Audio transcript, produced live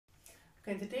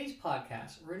Okay, in today's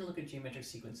podcast, we're going to look at geometric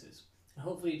sequences and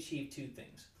hopefully achieve two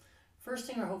things. First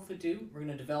thing we're hopefully do, we're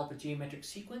going to develop a geometric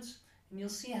sequence, and you'll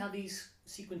see how these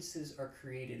sequences are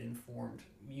created and formed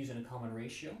using a common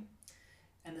ratio.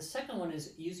 And the second one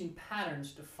is using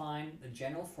patterns to find the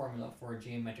general formula for a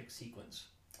geometric sequence.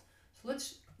 So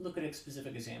let's look at a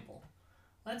specific example.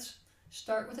 Let's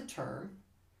start with a term,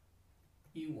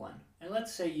 u1, and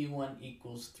let's say u1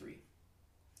 equals 3.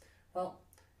 Well,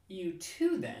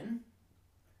 u2 then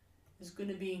is going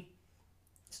to be,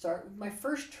 start with my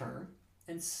first term,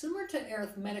 and similar to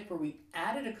arithmetic where we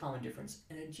added a common difference,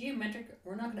 in a geometric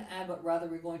we're not going to add but rather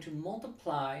we're going to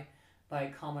multiply by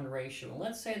a common ratio. And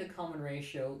let's say the common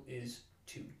ratio is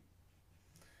 2.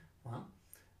 Well,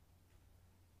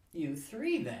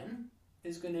 u3 then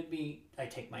is going to be, I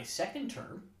take my second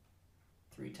term,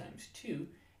 3 times 2,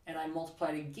 and I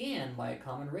multiply it again by a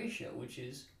common ratio, which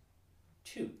is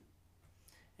 2.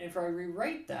 And if I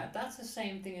rewrite that, that's the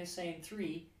same thing as saying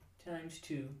 3 times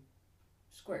 2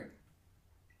 squared.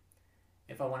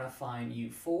 If I want to find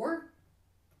u4,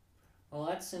 well,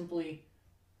 that's simply,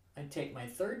 I take my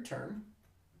third term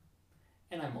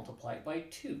and I multiply it by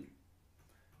 2,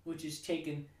 which is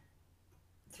taken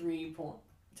 3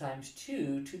 times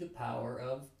 2 to the power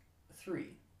of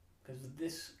 3, because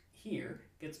this here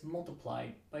gets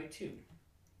multiplied by 2.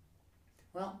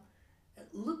 Well,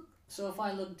 look, so if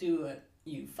I do a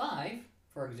u5,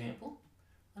 for example,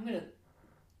 I'm going to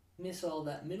miss all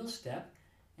that middle step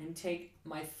and take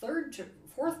my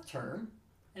fourth term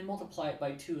and multiply it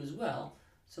by 2 as well.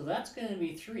 So that's going to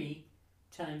be 3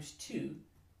 times 2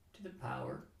 to the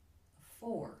power of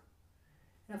 4.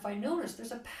 And if I notice,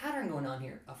 there's a pattern going on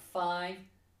here, a 5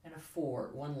 and a 4,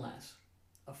 one less.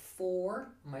 A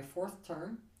 4, my fourth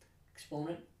term,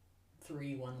 exponent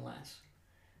 3, one less.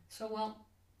 So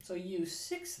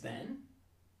u6 then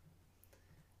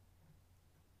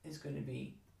is going to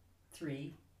be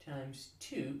 3 times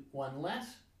 2, 1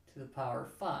 less, to the power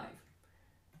of 5.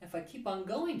 If I keep on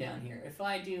going down here, if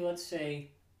I do, let's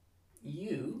say,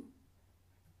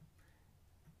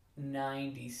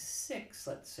 u96,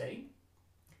 let's say,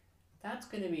 that's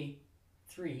going to be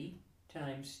 3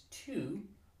 times 2,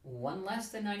 1 less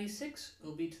than 96,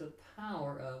 will be to the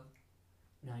power of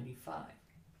 95.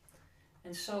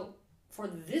 And so for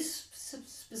this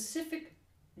specific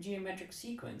geometric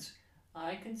sequence,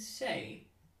 I can say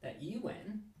that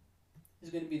un is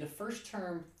going to be the first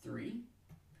term 3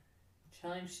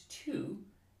 times 2,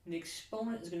 and the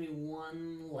exponent is going to be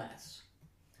 1 less.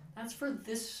 That's for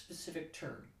this specific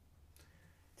term.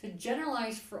 To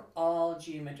generalize for all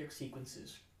geometric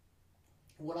sequences,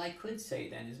 what I could say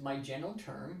then is my general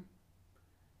term,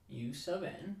 u sub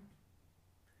n,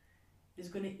 is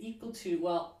going to equal to,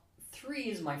 well, 3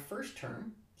 is my first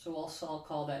term, so I'll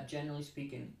call that, generally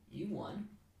speaking, u1.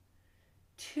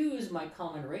 2 is my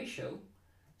common ratio,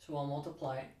 so I'll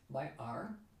multiply it by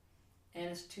r, and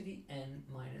it's to the n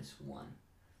minus 1.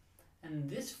 And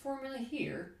this formula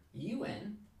here,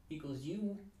 un equals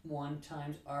u1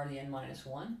 times r to the n minus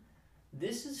 1,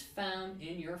 this is found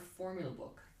in your formula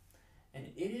book.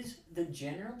 And it is the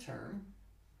general term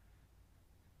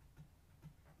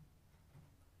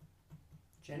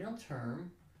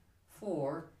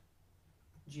for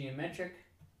geometric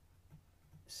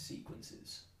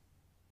sequences.